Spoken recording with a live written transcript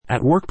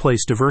At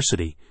Workplace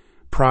Diversity,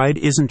 Pride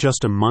isn't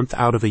just a month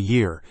out of a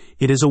year,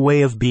 it is a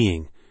way of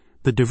being.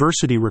 The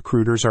diversity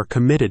recruiters are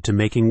committed to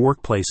making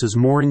workplaces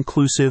more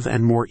inclusive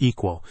and more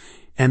equal,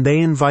 and they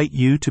invite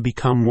you to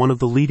become one of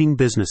the leading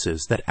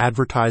businesses that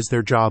advertise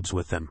their jobs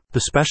with them.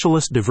 The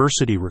specialist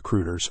diversity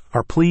recruiters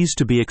are pleased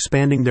to be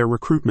expanding their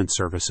recruitment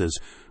services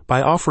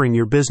by offering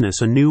your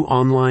business a new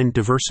online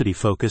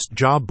diversity-focused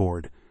job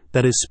board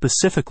that is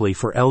specifically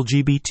for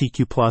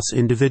LGBTQ+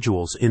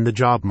 individuals in the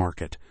job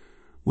market.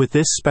 With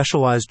this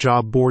specialized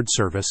job board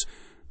service,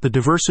 the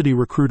diversity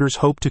recruiters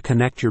hope to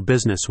connect your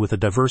business with a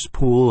diverse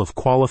pool of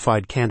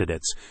qualified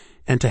candidates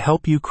and to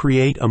help you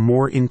create a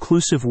more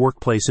inclusive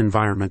workplace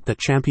environment that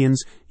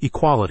champions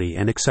equality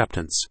and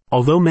acceptance.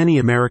 Although many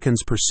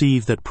Americans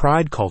perceive that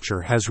pride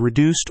culture has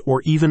reduced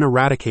or even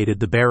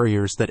eradicated the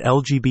barriers that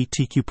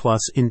LGBTQ+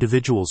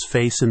 individuals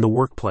face in the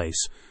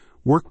workplace,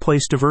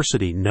 Workplace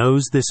Diversity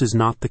knows this is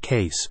not the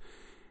case.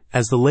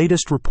 As the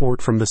latest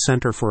report from the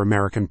Center for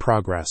American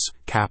Progress,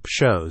 CAP,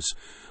 shows,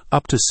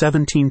 up to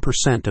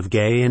 17% of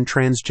gay and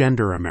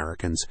transgender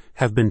Americans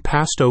have been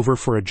passed over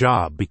for a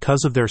job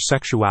because of their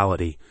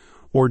sexuality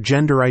or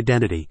gender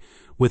identity,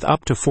 with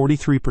up to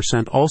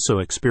 43% also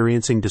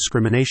experiencing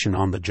discrimination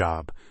on the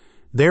job.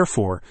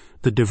 Therefore,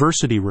 the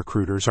diversity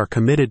recruiters are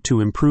committed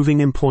to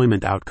improving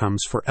employment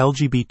outcomes for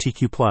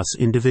LGBTQ+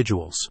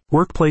 individuals.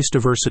 Workplace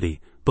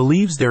Diversity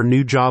believes their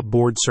new job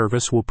board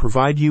service will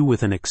provide you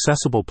with an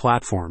accessible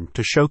platform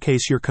to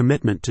showcase your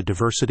commitment to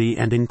diversity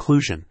and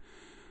inclusion.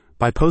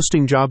 By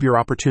posting job your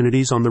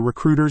opportunities on the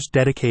recruiter's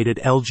dedicated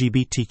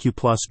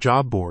LGBTQ+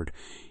 job board,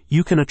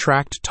 you can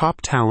attract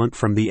top talent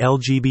from the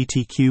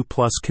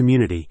LGBTQ+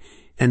 community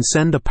and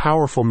send a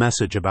powerful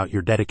message about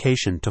your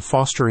dedication to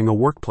fostering a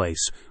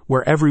workplace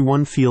where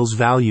everyone feels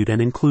valued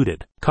and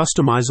included.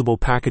 Customizable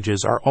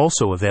packages are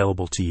also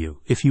available to you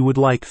if you would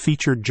like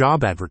featured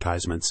job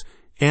advertisements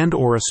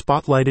and/or a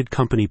spotlighted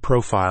company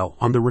profile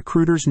on the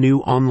recruiter's new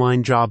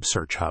online job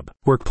search hub.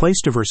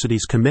 Workplace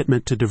Diversity's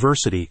commitment to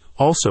diversity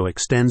also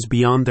extends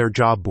beyond their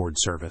job board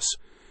service.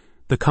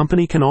 The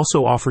company can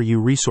also offer you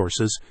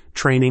resources,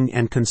 training,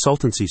 and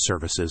consultancy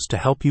services to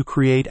help you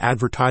create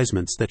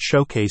advertisements that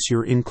showcase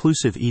your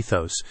inclusive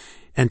ethos,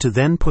 and to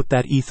then put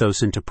that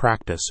ethos into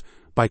practice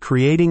by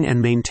creating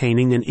and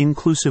maintaining an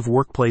inclusive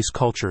workplace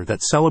culture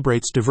that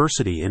celebrates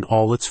diversity in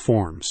all its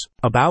forms.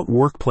 About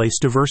Workplace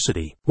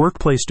Diversity.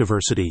 Workplace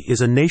Diversity is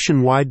a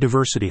nationwide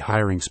diversity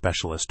hiring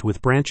specialist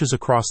with branches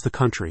across the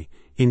country,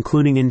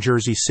 including in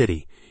Jersey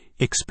City.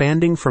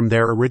 Expanding from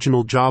their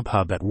original job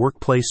hub at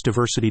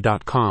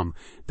workplacediversity.com,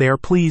 they are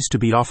pleased to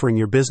be offering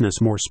your business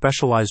more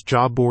specialized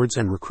job boards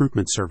and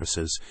recruitment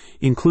services,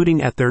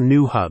 including at their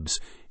new hubs,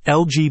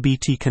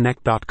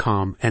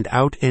 lgbtconnect.com and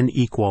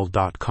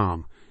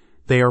outnequal.com.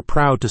 They are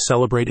proud to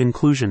celebrate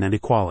inclusion and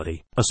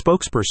equality. A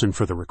spokesperson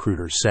for the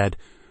recruiters said,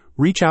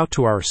 "Reach out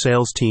to our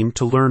sales team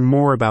to learn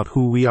more about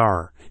who we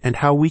are and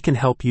how we can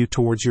help you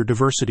towards your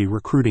diversity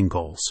recruiting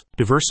goals."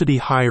 Diversity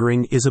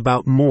hiring is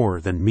about more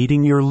than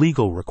meeting your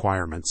legal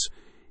requirements.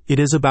 It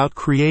is about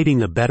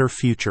creating a better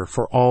future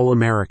for all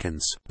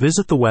Americans.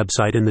 Visit the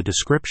website in the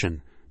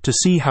description to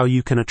see how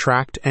you can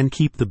attract and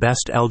keep the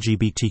best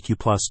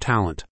LGBTQ+ talent.